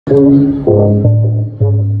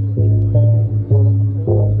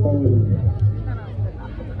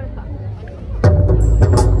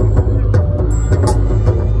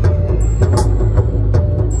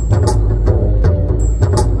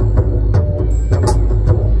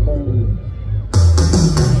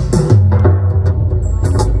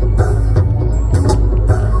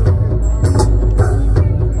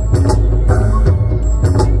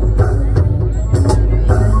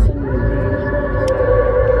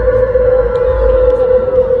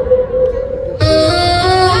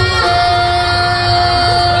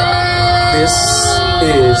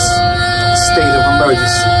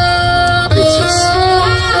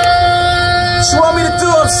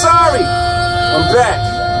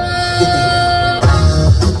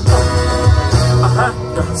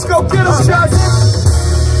Let's go get him, Chuck.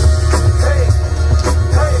 Hey,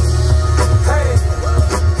 hey, hey,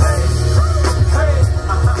 hey, hey,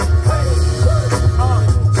 hey.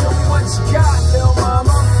 Show me what you got, little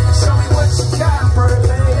mama. Show me what you got, bird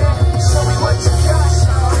lady. Show me what you got,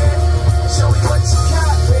 shawty. Show me what you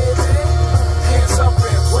got, baby. Hands up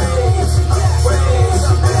and wave, wave,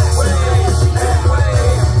 wave, wave.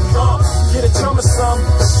 Get a drum or something.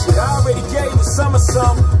 Shit, I already gave the summer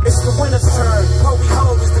some. It's the winter's turn. What we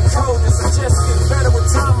hold is the coldest. I just get better with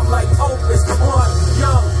time. I'm like Opus. One,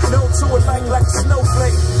 young, no to it like a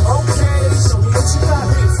snowflake. Okay, show me what you got,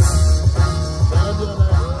 baby.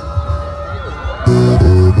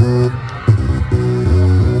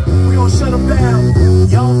 We gon' shut them down.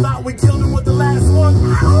 Y'all thought we killed them with the last one?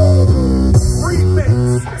 Remix.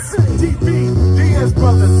 DB, DS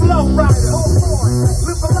Brothers, Flow Rider,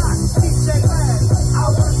 Live a Lot, DJ Lad. I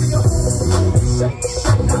wanna see your shake,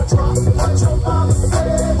 shake, now drop what your mama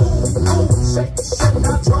said. Shake, shake,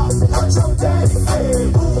 now drop what your daddy said.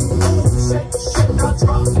 Shake, shake, now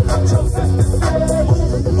drop what your sister said.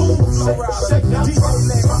 Shake, shake, now drop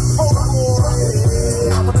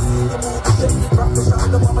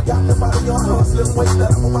the mama got the body on her slim waist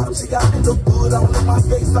that I'm about. She got me look good all in my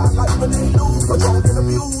face. I like when they lose, but don't get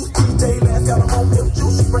abused. DJ Last got them on milk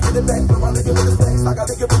juice. She bringing it back, but my nigga with the stacks. I got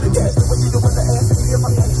nigga with the gas. What you doing the ass? If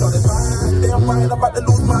I can't show that fine. Damn right, I'm about to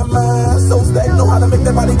lose my mind. So stack, know how to make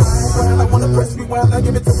that body grind. I wanna press rewind, now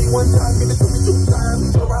give it to me one time, give it to me two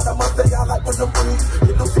times. So right, I must say I like when them breeze.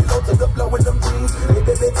 Get them feet low to the flow in them jeans. Hey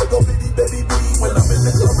baby, take over the baby B. When I'm in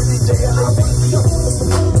the club with DJ Last,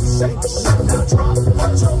 shake, shake, now drop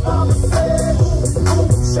what your mama said.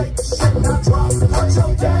 Shake, shake, now drop what your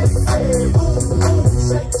daddy said.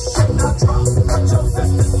 Shake, shake, now drop what your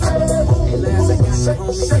sister said. Shake,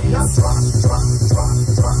 shake, now drop, drop, drop,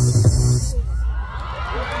 drop.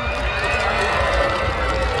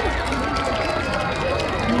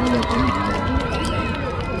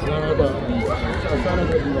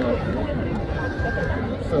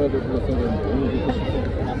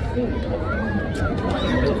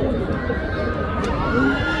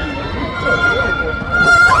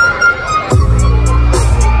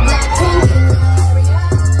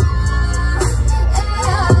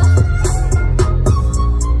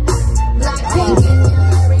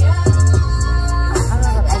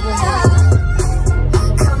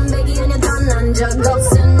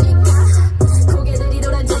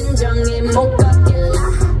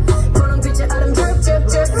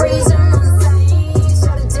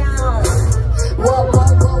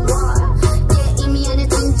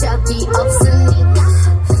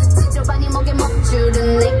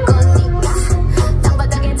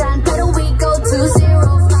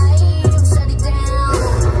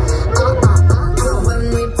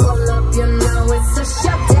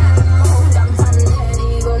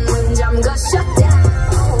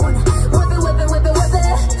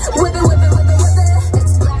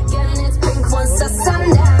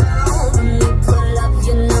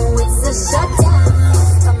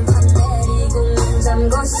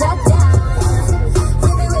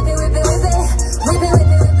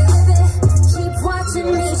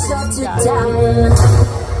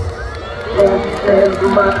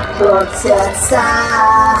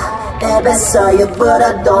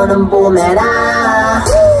 입에서부터 도는 봄에라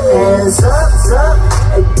Hands up, up,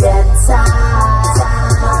 get tight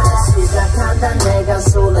시작한다 내가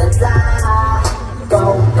손을 다 Go,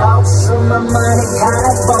 go, 숨만 많이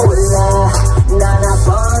갈아보일래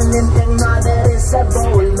날아버린 땡마들이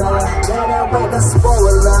새보일래 내려외가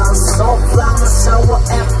spoiler So fly, show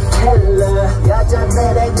and killer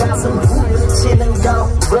여자들의 가슴 부딪히는 거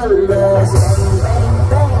thriller Bang,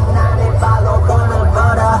 bang, 나를 발로 돈을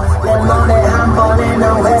벌어 내 노래 한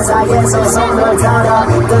번에는 회사에서 손을 들어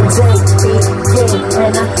The JTG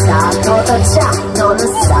해나 나도 더 차 너는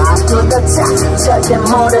싸도 더 차 절대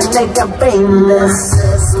모른 내가 famous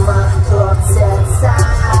This is my club set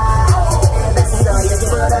side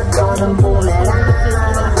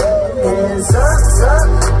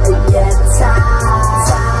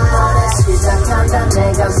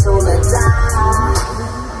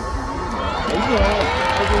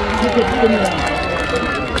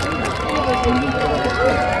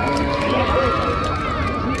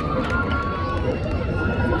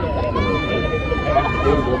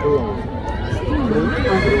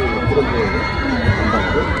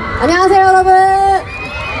안녕하세요, 여러분.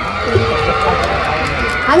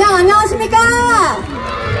 안녕하십니까?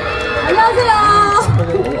 안녕하세요.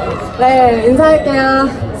 네, 인사할게요.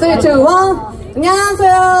 3, 2, 1.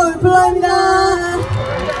 안녕하세요, 울플러입니다.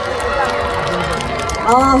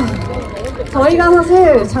 저희가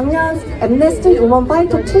사실 작년 엠네스트 우먼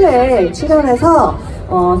파이터 2에 출연해서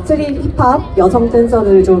스트릿 힙합 여성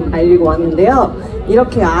댄서들을 좀 알리고 왔는데요.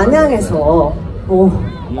 이렇게 안양에서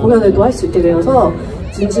공연을 또 할 수 있게 되어서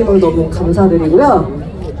진심으로 너무 감사드리고요.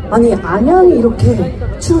 아니, 안양이 이렇게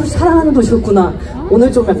춤을 사랑하는 도시였구나.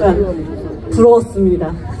 오늘 좀 약간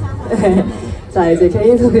부러웠습니다. 자, 이제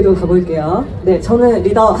개인 소개도 가볼게요. 네, 저는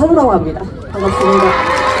리더 할로라고 합니다. 반갑습니다.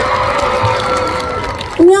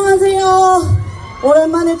 안녕하세요.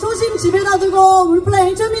 오랜만에 초심 집에다 두고 울플라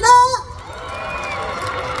인초입니다.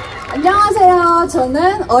 안녕하세요.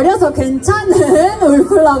 저는 어려서 괜찮은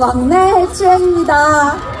울플라 막내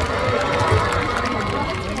해추입니다.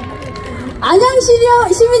 안녕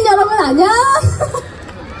시민 여러분, 안녕.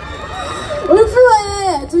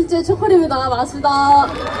 울플라의 둘째 초콜릿입니다. 반갑습니다.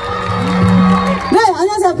 네,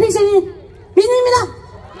 안녕하세요. 픽시 민입니다.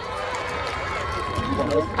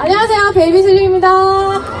 안녕하세요. 베이비 슬림입니다.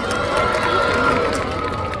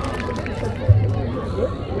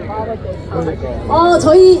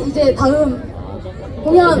 저희 이제 다음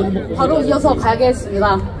공연 바로 이어서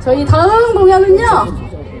가야겠습니다. 저희 다음 공연은요,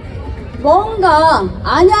 뭔가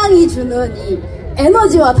안양이 주는 이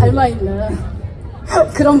에너지와 닮아있는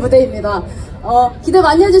그런 무대입니다. 기대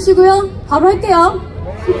많이 해주시고요. 바로 할게요.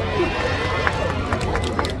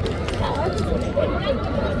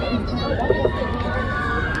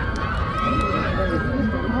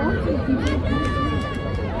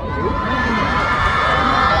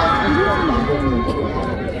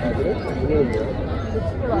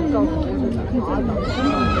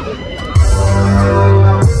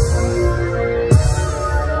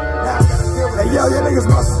 Hey, yo, you niggas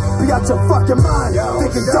must be out your fucking mind.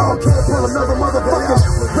 Thinking dog can't pull another motherfucking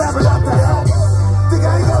rabbit out the hat. Think I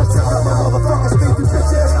ain't gonna tell my motherfucking speak, you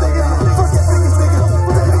bitch ass nigga. Fucking niggas, nigga.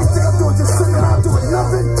 What the niggas think I'm doing? Just sitting around doing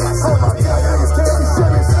nothing? Oh my god, niggas can't be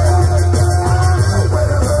serious. Where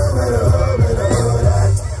the hood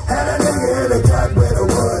at? Had a nigga in the cut where the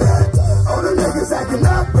wood at. All the niggas acting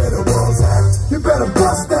up where the wolves at. You better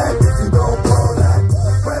bust that if you don't blow that.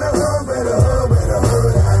 Where the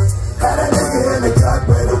hood at? Had a nigga in the cut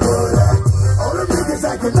where the wood at. All the niggas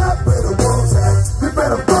acting up where the wolves at. You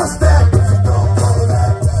better bust that if you don't blow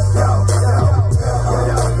that. Yo, yo, yo, yo,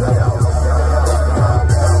 yo, yo, yo, yo. 1,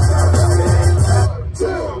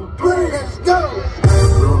 2, 3, let's go.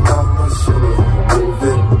 Little mama, show me move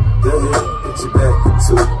it. Go ahead, put your back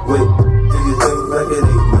into it. Do your thing like it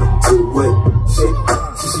ain't nothing to it.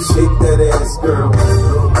 Shake that ass, girl.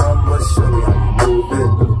 Little mama, show me how you move it.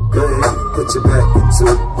 Go ahead, put your back into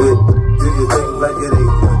it. Do your thing like it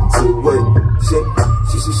ain't nothing to it.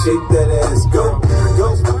 Shake that ass, go.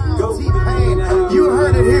 You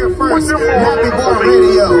heard it here first. Happy Boy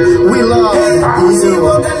Radio. We love you.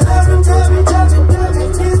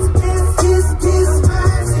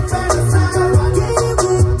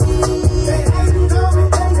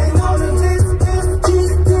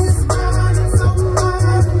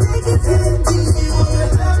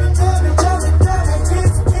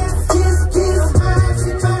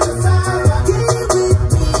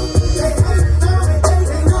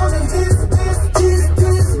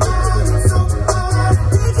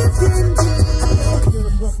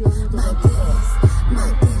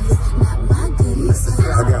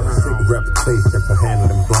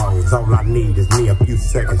 All I need is me a few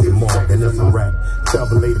seconds and more, then it's a wrap. Tell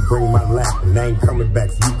the lady bring my lap, and I ain't coming back,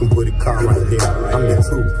 so you can put a car right there. I'm the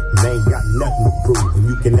truth, and I ain't got nothing to prove. And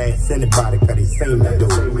you can ask anybody, cause they seen me do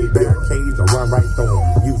it. Barricades, I run right through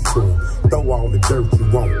them, used to them. Throw all the dirt you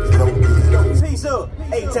want, don't Peace up,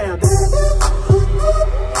 A-Town.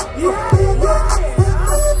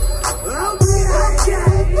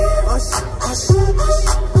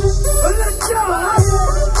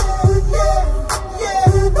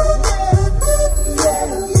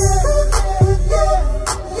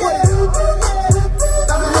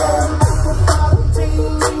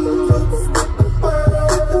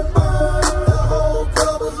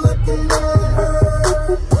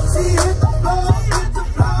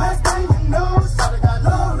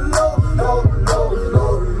 Low, low.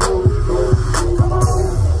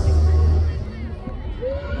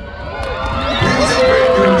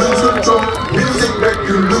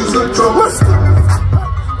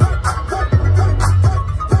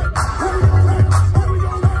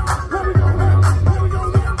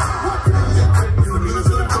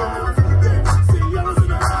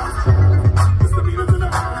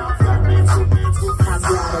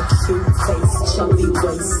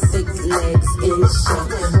 waist, thick legs in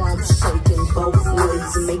shape, arms shaking both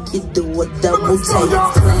ways, make you do a double take.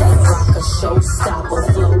 Planet rocker, showstopper,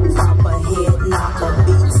 flow proper, head knocker,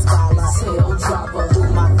 beat scholar, tail dropper, do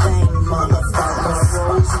my thing, motherfucker.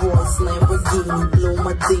 Rolls Royce, Lamborghini, blue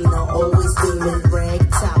Medina, always beaming, rag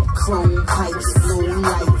top, chrome pipes, blue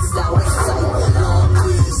lights, out of sight, long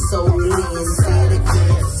weed, sold in, say it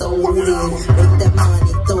again, sold in, make that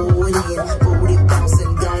money, throw it in, booty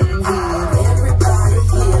bouncing, don't win. Everybody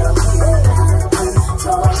here,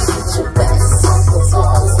 get your best,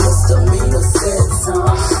 misdemeanor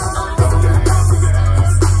sentence.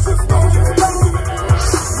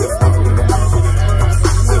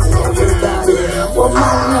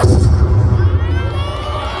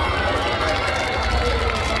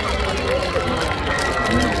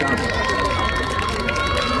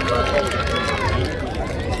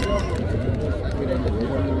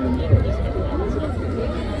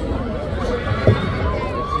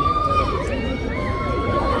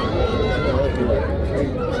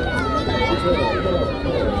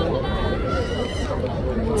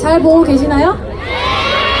 잘 보고 계시나요?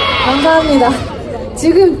 감사합니다.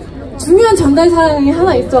 지금 중요한 전달 사항이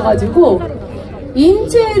하나 있어가지고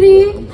인젤이